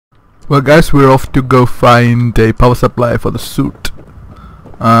Well guys, we're off to go find a power supply for the suit.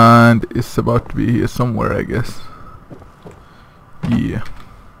 And it's about to be here somewhere, I guess. Yeah.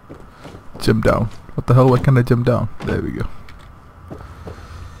 Jump down. What the hell, why can't I jump down? There we go.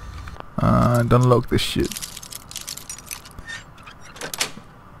 And unlock this shit.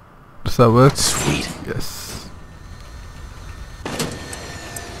 Does that work? Sweet. Yes.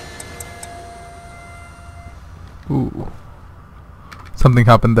 Ooh. Something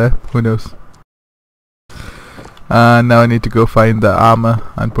happened there. Who knows? And now I need to go find the armor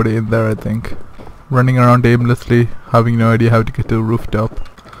and put it in there, I think. Running around aimlessly, having no idea how to get to the rooftop.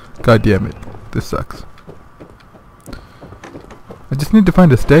 God damn it. This sucks. I just need to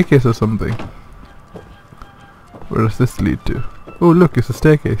find a staircase or something. Where does this lead to? Oh look, it's a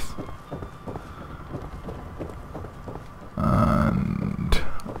staircase. And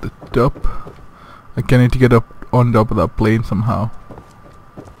the top. I need to get up on top of that plane somehow.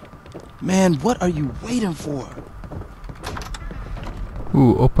 Man, what are you waiting for?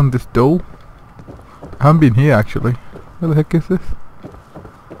 Ooh, open this door. I haven't been here actually. Where the heck is this?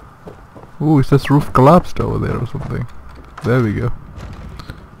 Ooh, it says roof collapsed over there or something. There we go.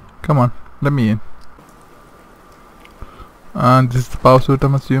 Come on, let me in. And this is the power suit,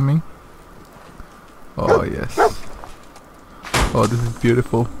 I'm assuming. Oh yes. Oh, this is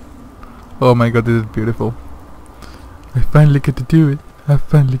beautiful. Oh my god, this is beautiful. I finally get to do it. I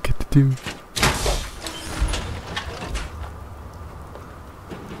finally get to do it.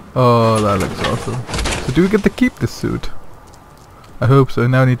 Oh, that looks awesome. So do we get to keep this suit? I hope so.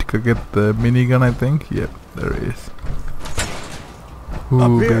 Now I need to go get the minigun, I think. Yep, there it is.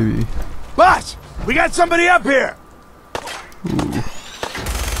 Ooh, baby. Boss! We got somebody up here! Ooh.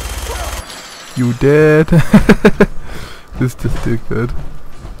 You dead? This is just too good.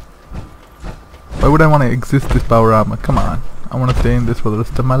 Why would I want to exist this power armor? Come on. I want to stay in this for the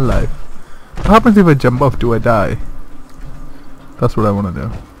rest of my life. What happens if I jump off? Do I die? That's what I want to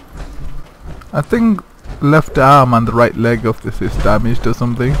know. I think left arm and the right leg of this is damaged or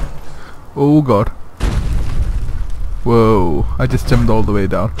something. Oh god. Whoa. I just jumped all the way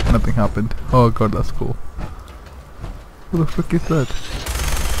down. Nothing happened. Oh god, that's cool. Who the fuck is that?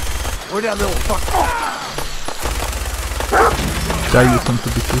 Where'd that little fuck? Die, you son of a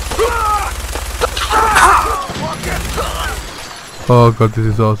bitches. Oh god, this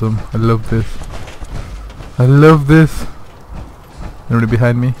is awesome. I love this. I love this. Anybody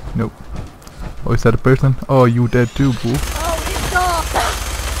behind me? Nope. Oh, is that a person? Oh, you dead too, boo.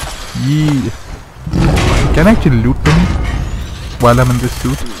 Yeah. Can I actually loot them while I'm in this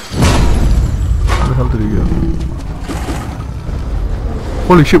suit? Where the hell did he go?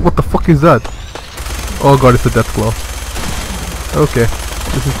 Holy shit, what the fuck is that? Oh god, it's a death claw. Okay,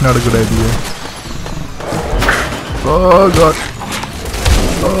 this is not a good idea. Oh god.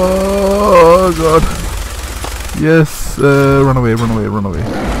 Oh god. Yes, run away, run away, run away.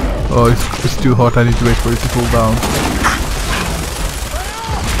 Oh, it's too hot, I need to wait for it to cool down.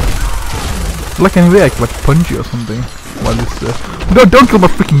 Like anyway, I can like punch you or something while it's No, don't kill my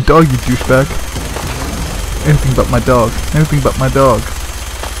freaking dog, you douchebag. Anything but my dog. Anything but my dog.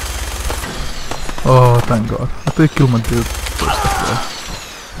 Oh, thank god. I thought you killed my dude.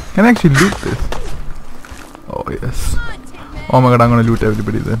 Can I actually loot this? Oh yes. Oh my god, I'm gonna loot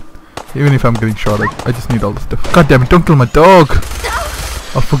everybody then. Even if I'm getting shot, I just need all the stuff. God damn it, don't kill my dog!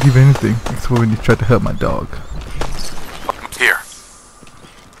 I'll forgive anything, except for when you try to hurt my dog. Here.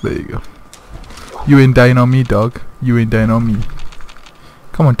 There you go. You ain't dying on me, dog. You ain't dying on me.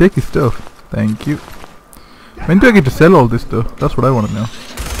 Come on, take his stuff. Thank you. When do I get to sell all this stuff? That's what I want to know.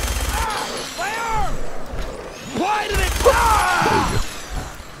 There you go.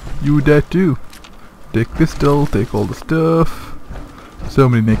 You dead too. Take pistol, take all the stuff. So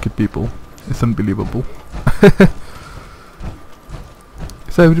many naked people. It's unbelievable.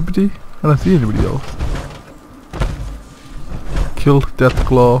 Is that everybody? I don't see anybody else. Killed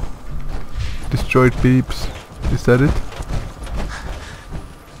Deathclaw. Destroyed peeps. Is that it?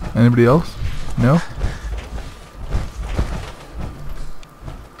 Anybody else? No?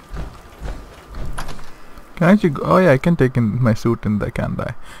 Can I actually go? Oh yeah, I can take in my suit and I can't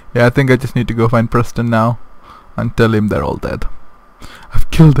die. Yeah, I think I just need to go find Preston now and tell him they're all dead. I've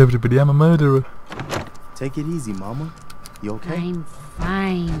killed everybody, I'm a murderer. Take it easy, mama. You okay? I'm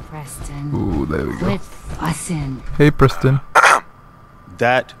fine, Preston. Ooh, there we go. Quit fussing. Hey Preston.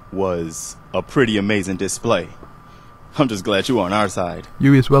 That was a pretty amazing display. I'm just glad you were on our side.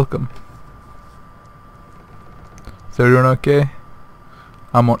 You is welcome. Is everyone okay?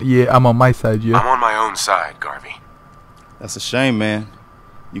 I'm on my side, yeah. I'm on my own side, Garvey. That's a shame, man.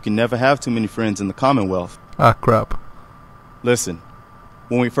 You can never have too many friends in the Commonwealth. Ah, crap. Listen,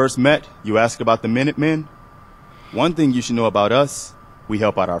 When we first met, you asked about the Minutemen. One thing you should know about us, we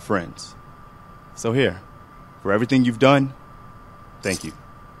help out our friends. So here, for everything you've done, thank you.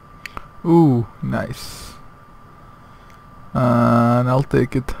 Ooh, nice. And I'll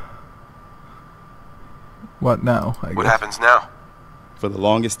take it. What now? What happens now? For the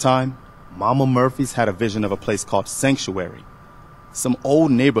longest time, Mama Murphy's had a vision of a place called Sanctuary. Some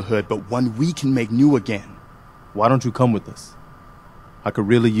old neighborhood, but one we can make new again. Why don't you come with us? I could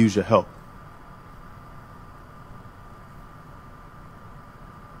really use your help.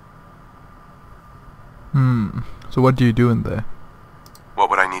 So what do you do in there? What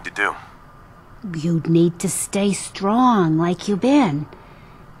would I need to do? You'd need to stay strong like you've been.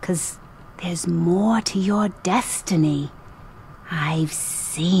 'Cause there's more to your destiny. I've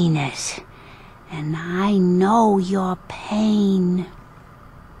seen it. And I know your pain.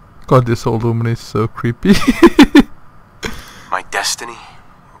 God, this old woman is so creepy. My destiny?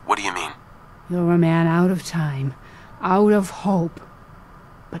 What do you mean? You're a man out of time, out of hope.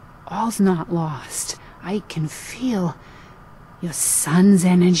 But all's not lost. I can feel your son's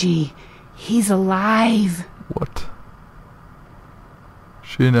energy. He's alive. What?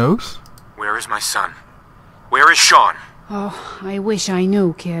 She knows? Where is my son? Where is Sean? Oh, I wish I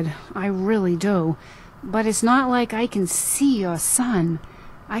knew, kid. I really do. But it's not like I can see your son.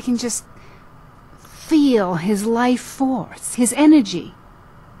 I can just feel his life force, his energy.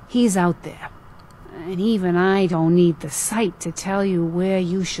 He's out there. And even I don't need the sight to tell you where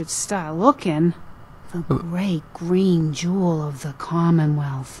you should start looking. The great green jewel of the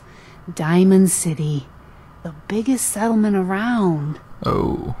Commonwealth. Diamond City. The biggest settlement around.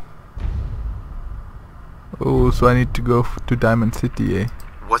 Oh. Oh, so I need to go to Diamond City, eh?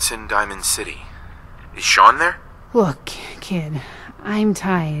 What's in Diamond City? Is Sean there? Look, kid, I'm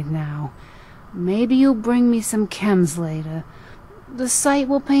tired now. Maybe you'll bring me some chems later. The sight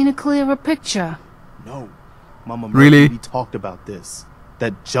will paint a clearer picture. No. Mama Murphy, Really? we talked about this.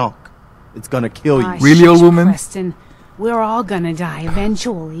 That junk. It's gonna kill you. Ah, Really, old shut woman? Preston. We're all gonna die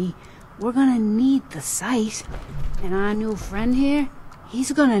eventually. We're gonna need the sight. And our new friend here,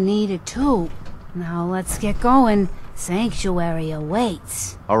 he's gonna need it too. Now let's get going. Sanctuary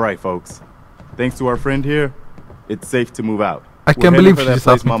awaits. All right, folks. Thanks to our friend here, it's safe to move out. I We're can't heading believe for she that just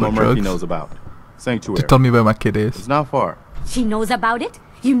place asked me Mama for Murphy drugs. knows about. Sanctuary. To tell me where my kid is. It's not far. She knows about it?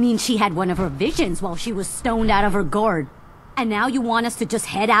 You mean she had one of her visions while she was stoned out of her gourd? And now you want us to just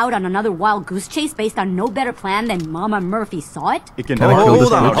head out on another wild goose chase based on no better plan than Mama Murphy saw it? It can Can I only kill this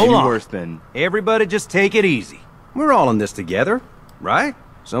come out bitch? any Hold on. worse than... Everybody just take it easy. We're all in this together, right?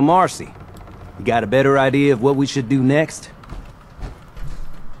 So Marcy, you got a better idea of what we should do next?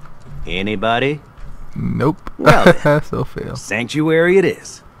 Anybody? Nope. Well then. So fail. Sanctuary it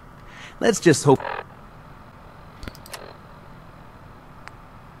is. Let's just hope...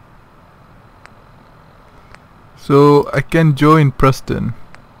 So I can join Preston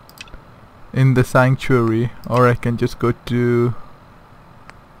in the sanctuary, or I can just go to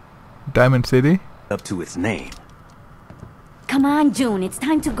Diamond City. up to its name. Come on, June, it's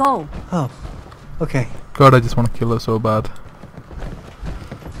time to go. Oh, okay. God, I just want to kill her so bad.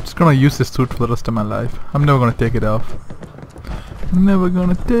 I'm just gonna use this suit for the rest of my life. I'm never gonna take it off. Never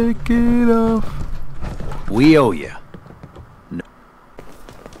gonna take it off. We owe you.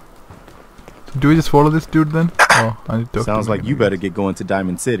 Do we just follow this dude then? Oh, I need to talk Sounds to him like you again, I better guess. get going to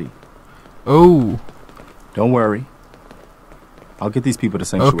Diamond City. Oh, Don't worry. I'll get these people to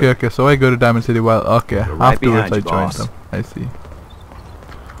Sanctuary. okay, so I go to Diamond City while... Okay, We're right afterwards behind I you, join boss. them. I see.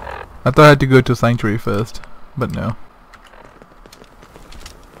 I thought I had to go to Sanctuary first, but no.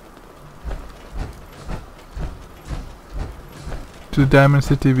 To Diamond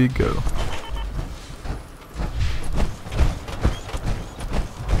City we go.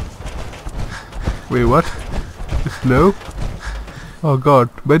 Wait, what? It's slow? Oh god,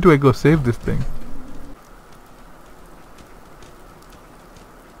 where do I go save this thing?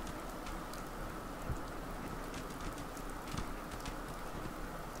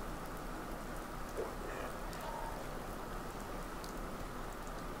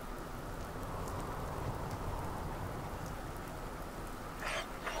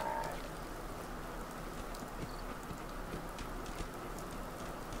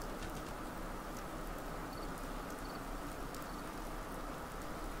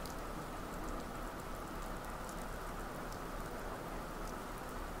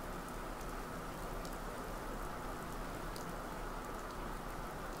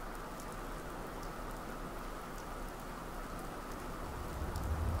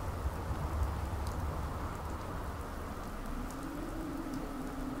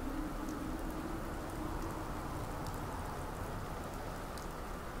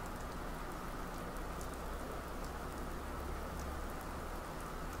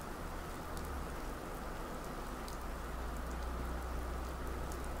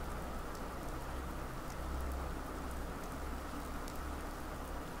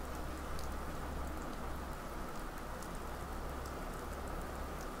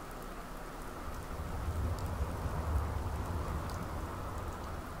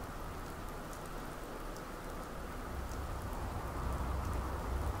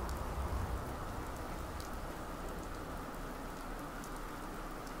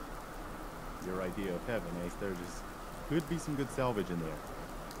 your idea of heaven, eh, Sturgis? Could be some good salvage in there.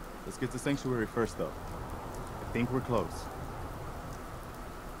 Let's get to Sanctuary first, though. I think we're close.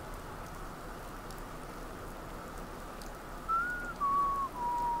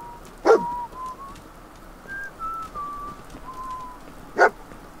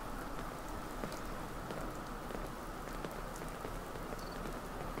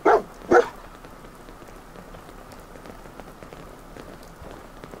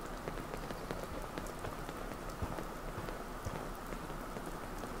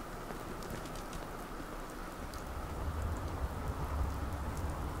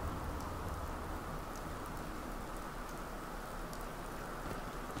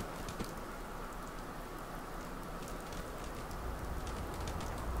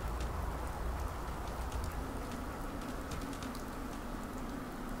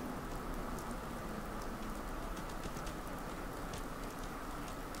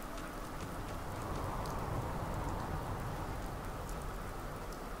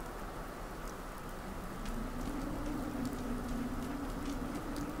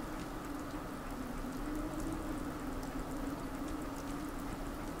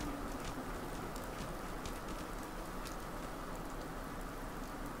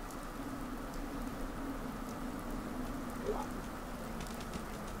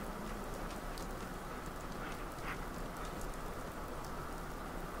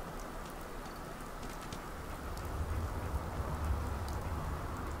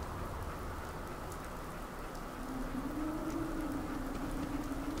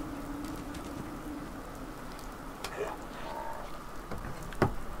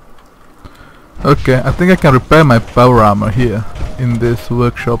 Okay, I think I can repair my power armor here in this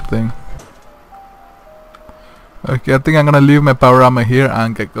workshop thing. Okay, I think I'm gonna leave my power armor here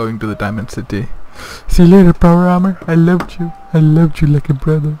and get going to the Diamond City. See you later, power armor. I loved you. I loved you like a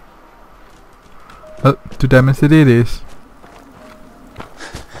brother. To Diamond City it is.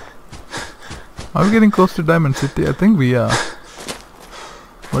 Are we getting close to Diamond City? I think we are.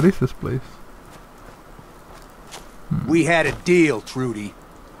 What is this place? We had a deal, Trudy.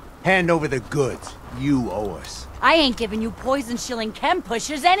 Hand over the goods. You owe us. I ain't giving you poison shilling chem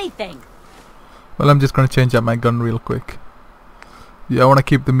pushers anything. Well, I'm just gonna change out my gun real quick. Yeah, I wanna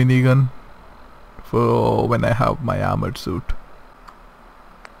keep the minigun for when I have my armored suit.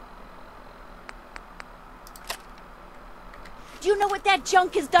 Do you know what that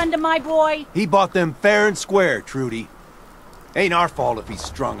junk has done to my boy? He bought them fair and square, Trudy. Ain't our fault if he's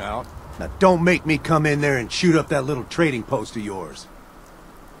strung out. Now don't make me come in there and shoot up that little trading post of yours.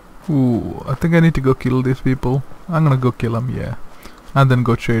 Ooh, I think I need to go kill these people. I'm gonna go kill them, yeah. And then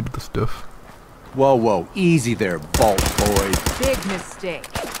go trade the stuff. Whoa, whoa, easy there, Bolt boy. Big mistake.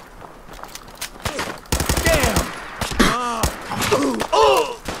 Damn!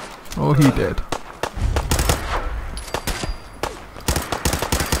 Oh, he dead.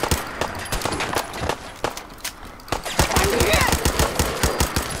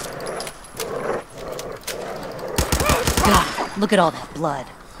 God, look at all that blood.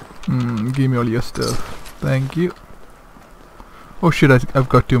 Give me all your stuff. Thank you. Oh shit, I've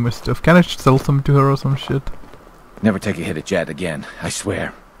got too much stuff. Can I sell some to her or some shit? Never take a hit at Jed again, I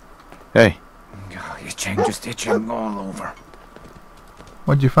swear. Hey. God, his chain just itching all over.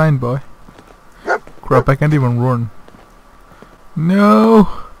 What'd you find, boy? Crap, I can't even run. No!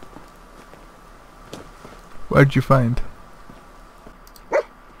 What'd you find?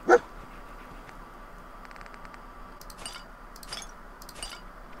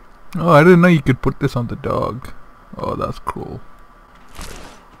 Oh, I didn't know you could put this on the dog. Oh, that's cool.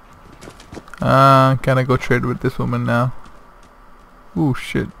 Can I go trade with this woman now? Ooh,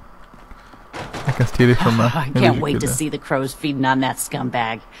 shit. I can steal it from her. I can't wait to see the crows feeding on that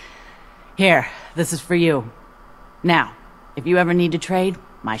scumbag. Here, this is for you. Now, if you ever need to trade,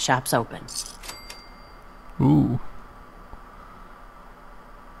 my shop's open. Ooh.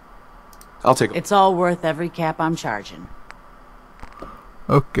 I'll take 'em. It's all worth every cap I'm charging.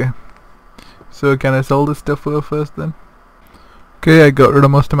 Okay. So can I sell this stuff for her first then? Okay, I got rid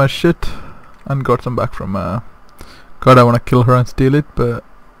of most of my shit and got some back from God, I want to kill her and steal it, but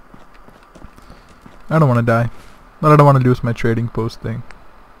I don't want to die. But I don't want to lose my trading post thing.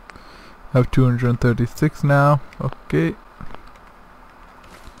 I have 236 now. Okay.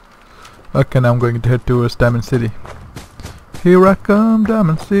 Okay, now I'm going to head towards Diamond City. Here I come,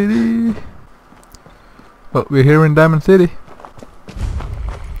 Diamond City. Well, we're here in Diamond City.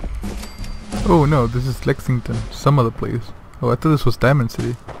 Oh no, this is Lexington, some other place. Oh, I thought this was Diamond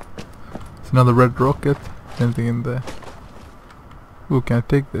City. It's another red rocket. Anything in there? Ooh, can I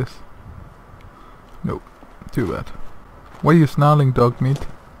take this? Nope. Too bad. Why are you snarling, dog meat?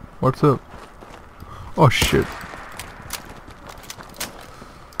 What's up? Oh shit.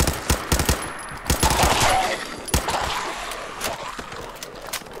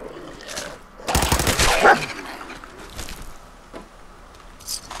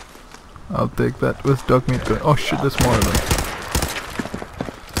 I'll take that. Where's dog meat going? Oh shit, there's more of them.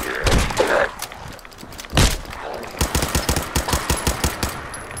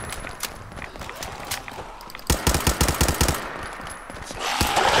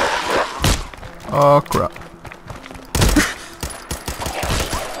 Oh crap.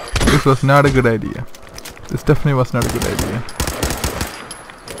 This was not a good idea. This definitely was not a good idea.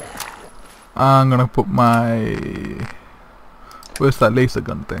 I'm gonna put my... Where's that laser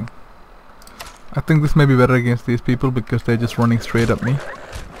gun thing? I think this may be better against these people because they're just running straight at me.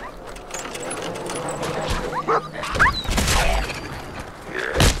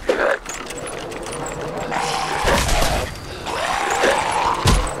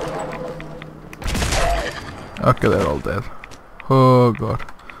 Okay, they're all dead. Oh god.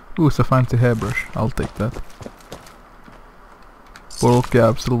 Ooh, it's a fancy hairbrush. I'll take that. Bottle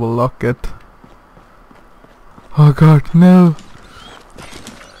cap, silver locket. Oh god, no!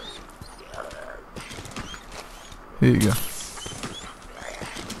 Here you go.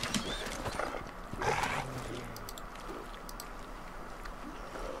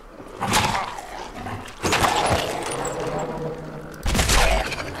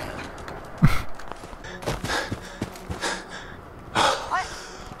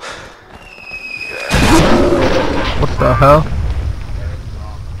 What the hell?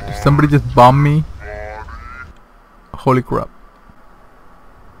 Did somebody just bomb me? Holy crap.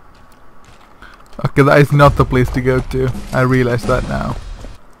 Okay, that is not the place to go to. I realize that now.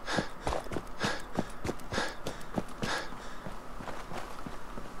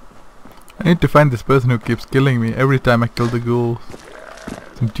 I need to find this person who keeps killing me every time I kill the ghouls.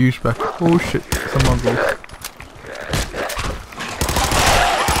 Some douchebag. Oh shit, some more ghouls.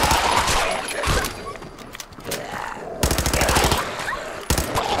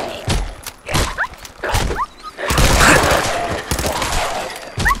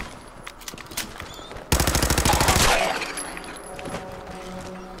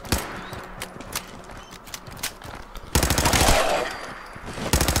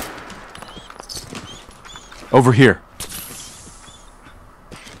 Over here.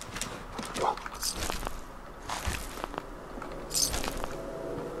 Is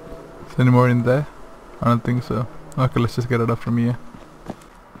there any more in there? I don't think so. Okay, let's just get it up from here.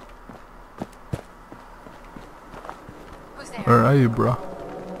 Where are you, bro?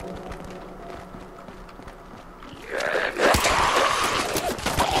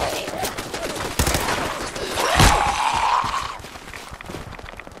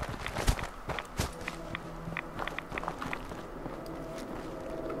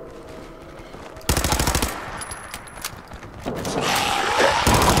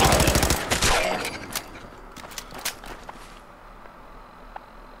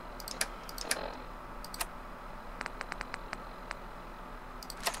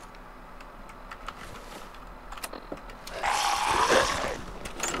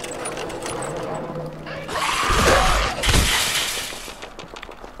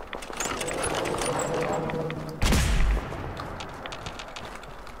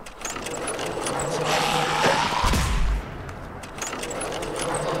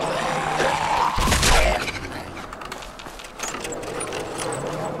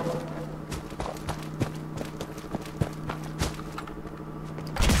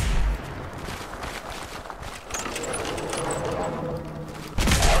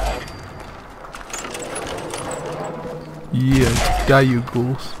 Yeah, just die, you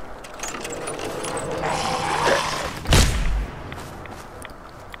ghouls.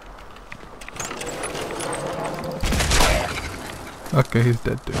 Okay, he's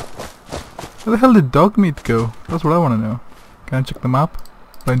dead too. Where the hell did dog meat go? That's what I want to know. Can I check the map?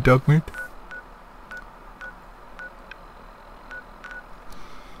 Find dog meat?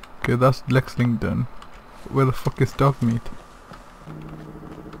 Okay, that's Lexington. Where the fuck is dog meat?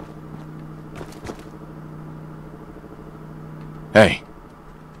 Hey.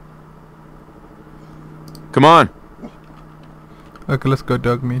 Come on. Okay, let's go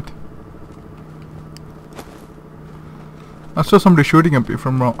dog meat. I saw somebody shooting at me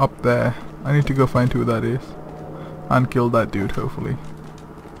from up there. I need to go find who that is. And kill that dude, hopefully.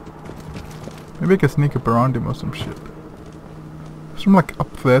 Maybe I can sneak up around him or some shit. It's from like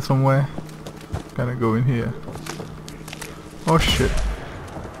up there somewhere. Gotta go in here. Oh shit.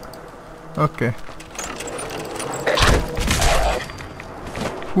 Okay.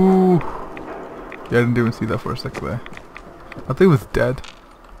 Ooh. Yeah, I didn't even see that for a sec there. I think it was dead.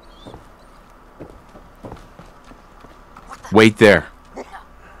 Wait there.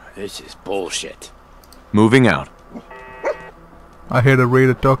 This is bullshit. Moving out. I heard a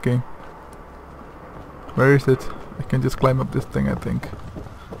raider talking. Where is it? I can just climb up this thing, I think,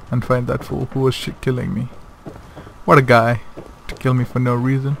 and find that fool who was killing me. What a guy to kill me for no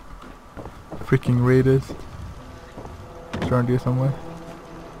reason. Freaking raiders. It's around here somewhere.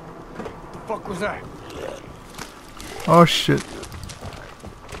 What the fuck was that? Oh shit.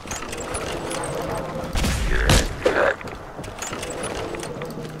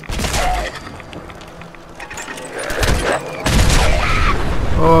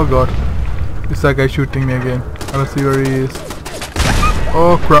 Oh god. Is that guy shooting me again? I don't see where he is.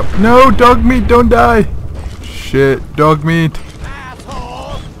 Oh crap. No, dog meat, don't die! Shit, dog meat.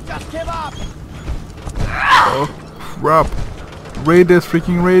 Asshole! Just give up! Oh crap. Raiders,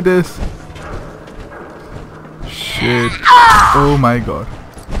 freaking raiders. Shit. Oh my god.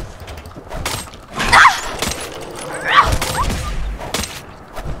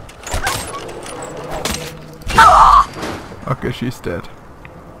 Okay, she's dead.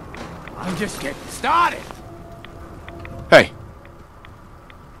 I'm just getting started. Hey,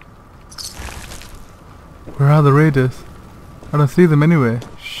 Where are the raiders? I don't see them anywhere.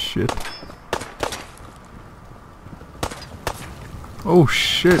 Shit. Oh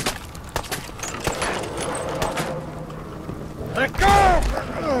shit. Let go!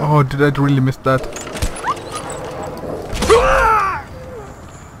 Oh, did I really miss that?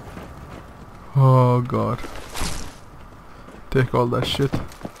 Oh god. Take all that shit.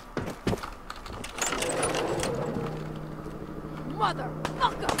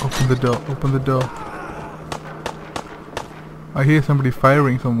 Open the door, open the door. I hear somebody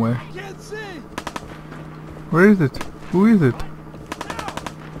firing somewhere. Where is it? Who is it?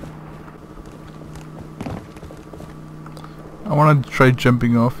 I wanna try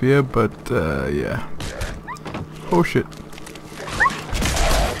jumping off here, but yeah. Oh shit.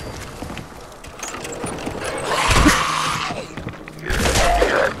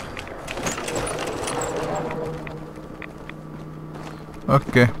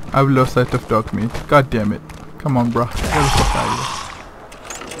 Okay, I've lost sight of dog meat. God damn it. Come on, bruh. Get the fuck out of here.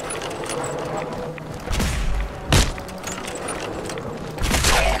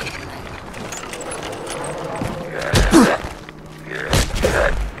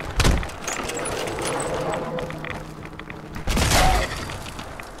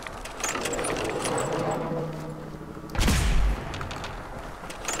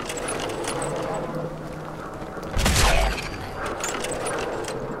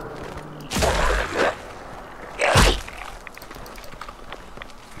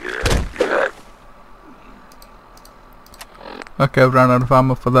 Okay, I've run out of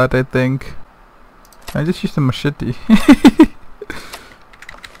ammo for that, I think. I just used a machete.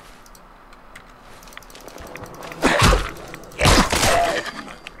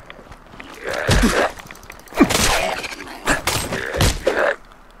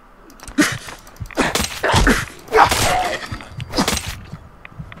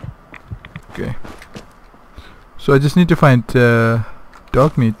 Okay. So I just need to find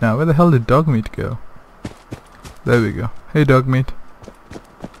dog meat now. Where the hell did dog meat go? There we go. Hey dog meat.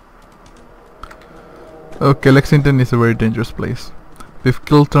 Okay, Lexington is a very dangerous place. We've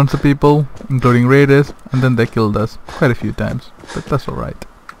killed tons of people, including raiders, and then they killed us quite a few times. But that's alright.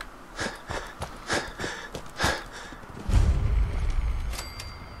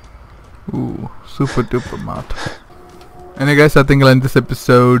 Ooh, super duper mad. Anyway guys, I think I'll end this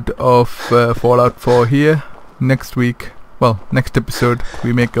episode of Fallout 4 here. Next week, well, next episode,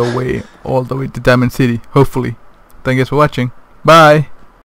 we make our way all the way to Diamond City, hopefully. Thank you guys for watching. Bye!